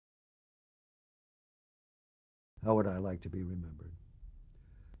How would I like to be remembered?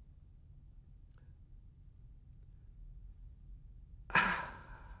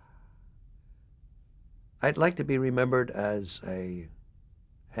 I'd like to be remembered as a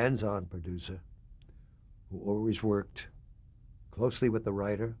hands-on producer who always worked closely with the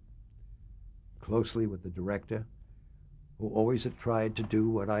writer, closely with the director, who always had tried to do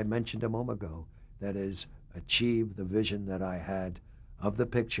what I mentioned a moment ago, that is, achieve the vision that I had of the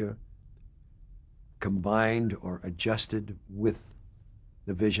picture, combined or adjusted with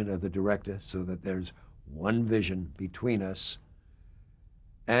the vision of the director so that there's one vision between us,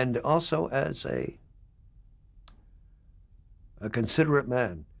 and also as a considerate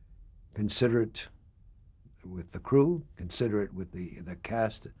man, considerate with the crew, considerate with the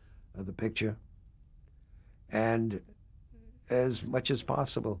cast of the picture, and as much as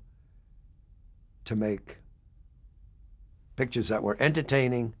possible to make pictures that were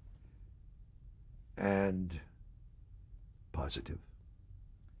entertaining and positive.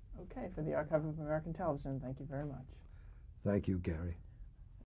 Okay, for the Archive of American Television, thank you very much. Thank you, Gary.